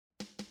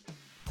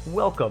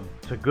Welcome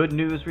to Good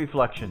News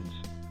Reflections,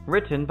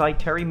 written by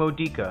Terry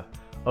Modica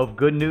of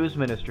Good News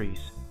Ministries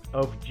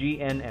of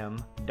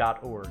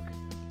GNM.org,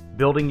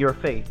 building your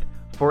faith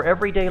for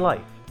everyday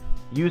life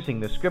using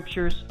the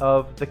scriptures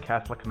of the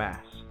Catholic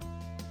Mass.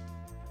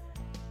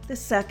 The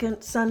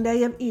second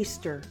Sunday of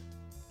Easter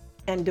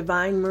and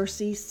Divine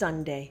Mercy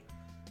Sunday.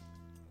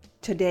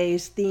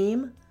 Today's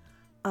theme,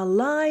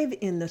 Alive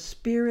in the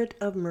Spirit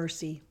of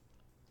Mercy.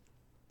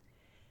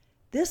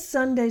 This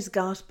Sunday's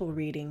Gospel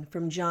reading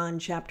from John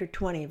chapter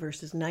 20,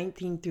 verses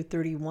 19 through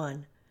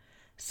 31,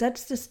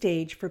 sets the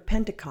stage for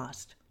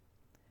Pentecost.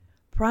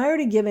 Prior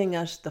to giving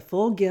us the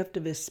full gift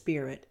of His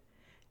Spirit,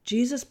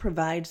 Jesus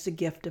provides the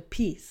gift of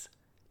peace,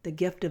 the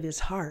gift of His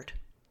heart.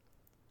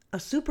 A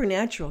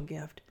supernatural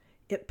gift,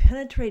 it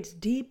penetrates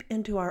deep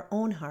into our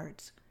own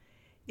hearts.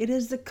 It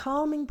is the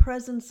calming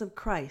presence of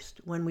Christ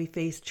when we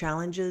face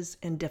challenges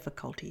and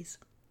difficulties.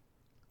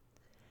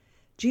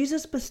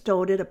 Jesus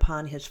bestowed it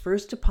upon His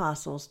first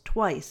apostles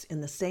twice in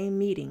the same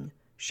meeting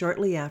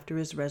shortly after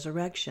His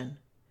resurrection.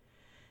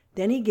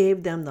 Then He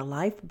gave them the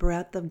life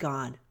breath of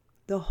God,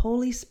 the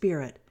Holy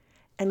Spirit,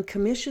 and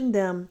commissioned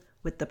them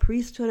with the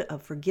priesthood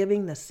of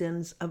forgiving the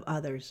sins of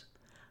others,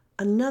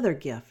 another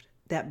gift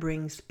that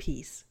brings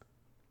peace.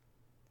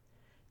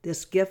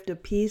 This gift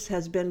of peace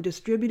has been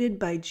distributed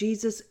by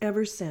Jesus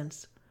ever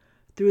since,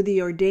 through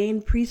the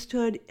ordained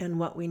priesthood and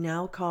what we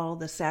now call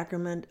the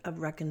sacrament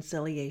of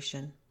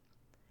reconciliation.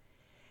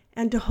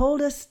 And to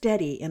hold us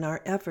steady in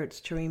our efforts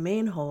to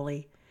remain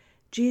holy,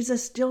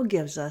 Jesus still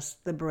gives us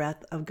the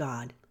breath of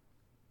God.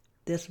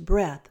 This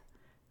breath,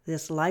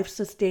 this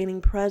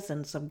life-sustaining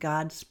presence of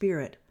God's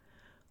Spirit,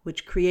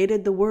 which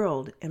created the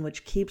world and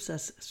which keeps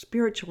us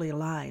spiritually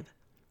alive,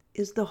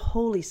 is the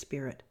Holy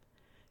Spirit,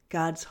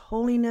 God's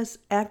holiness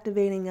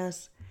activating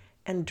us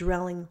and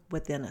dwelling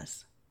within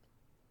us.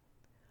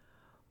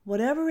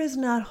 Whatever is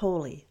not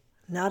holy,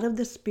 not of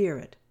the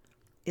Spirit,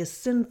 is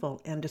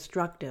sinful and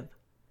destructive.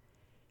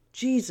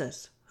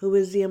 Jesus, who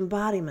is the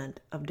embodiment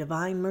of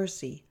divine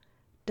mercy,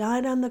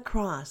 died on the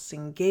cross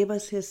and gave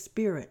us His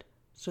Spirit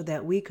so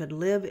that we could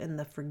live in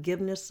the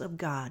forgiveness of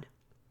God.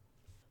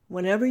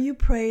 Whenever you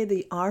pray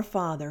the Our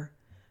Father,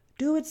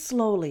 do it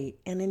slowly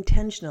and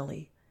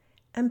intentionally,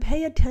 and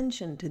pay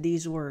attention to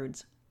these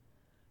words.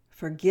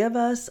 Forgive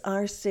us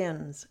our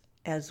sins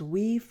as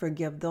we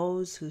forgive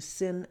those who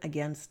sin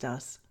against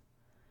us.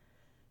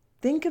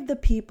 Think of the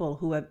people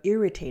who have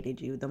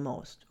irritated you the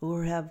most,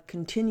 or have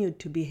continued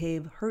to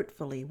behave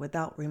hurtfully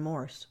without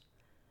remorse.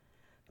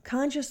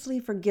 Consciously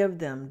forgive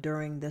them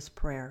during this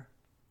prayer.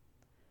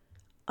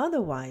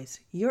 Otherwise,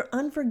 your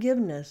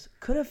unforgiveness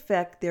could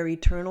affect their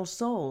eternal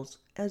souls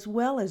as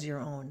well as your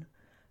own,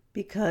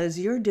 because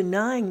you're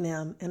denying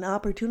them an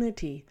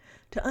opportunity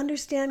to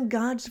understand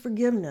God's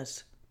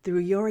forgiveness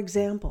through your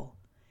example,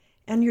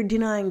 and you're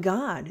denying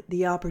God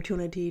the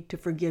opportunity to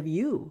forgive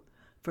you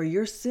for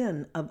your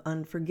sin of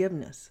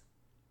unforgiveness.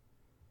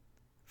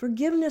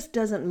 Forgiveness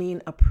doesn't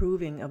mean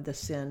approving of the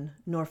sin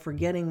nor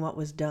forgetting what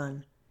was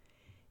done.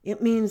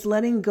 It means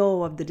letting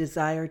go of the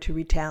desire to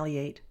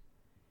retaliate.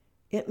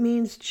 It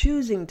means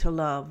choosing to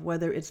love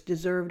whether it's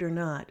deserved or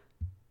not.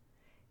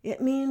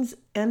 It means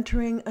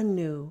entering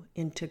anew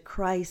into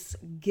Christ's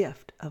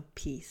gift of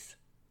peace.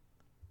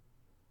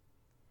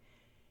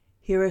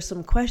 Here are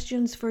some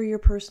questions for your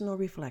personal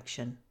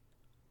reflection.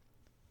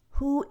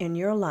 Who in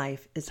your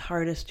life is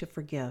hardest to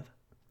forgive?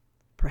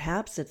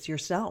 Perhaps it's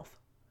yourself.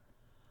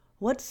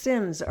 What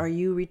sins are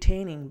you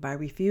retaining by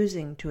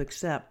refusing to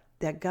accept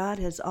that God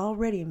has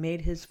already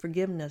made His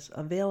forgiveness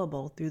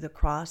available through the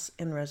cross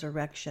and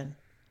resurrection?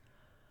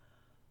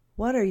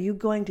 What are you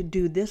going to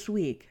do this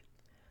week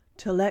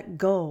to let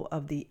go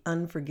of the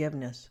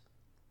unforgiveness?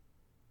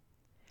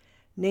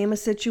 Name a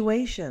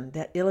situation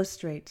that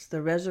illustrates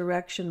the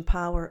resurrection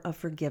power of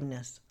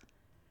forgiveness.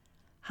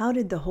 How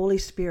did the Holy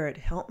Spirit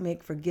help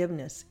make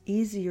forgiveness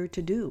easier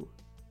to do?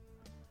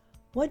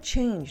 What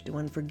changed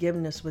when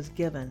forgiveness was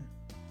given?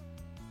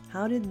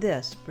 How did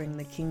this bring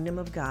the kingdom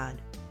of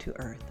God to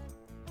earth?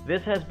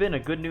 This has been a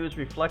Good News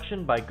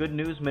Reflection by Good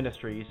News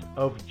Ministries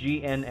of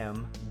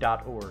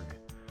GNM.org.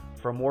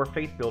 For more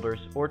faith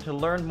builders or to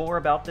learn more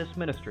about this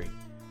ministry,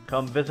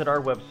 come visit our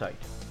website.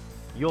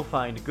 You'll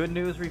find Good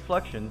News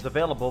Reflections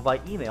available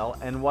by email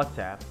and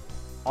WhatsApp,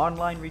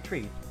 online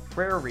retreats,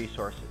 prayer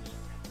resources,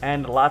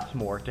 and lots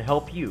more to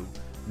help you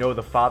know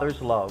the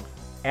Father's love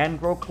and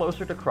grow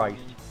closer to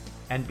Christ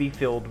and be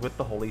filled with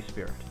the Holy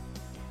Spirit.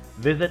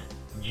 Visit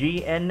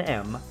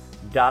GNM.org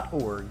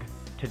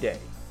today.